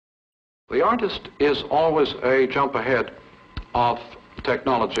The artist is always a jump ahead of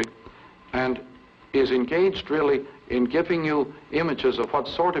technology and is engaged really in giving you images of what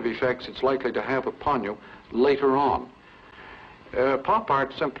sort of effects it's likely to have upon you later on. Pop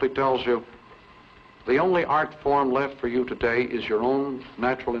art simply tells you the only art form left for you today is your own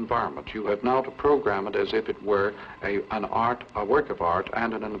natural environment. You have now to program it as if it were a work of art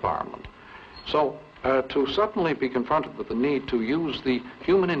and an environment. So to suddenly be confronted with the need to use the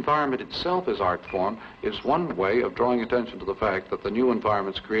human environment itself as art form is one way of drawing attention to the fact that the new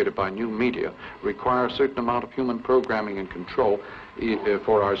environments created by new media require a certain amount of human programming and control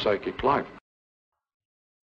for our psychic life.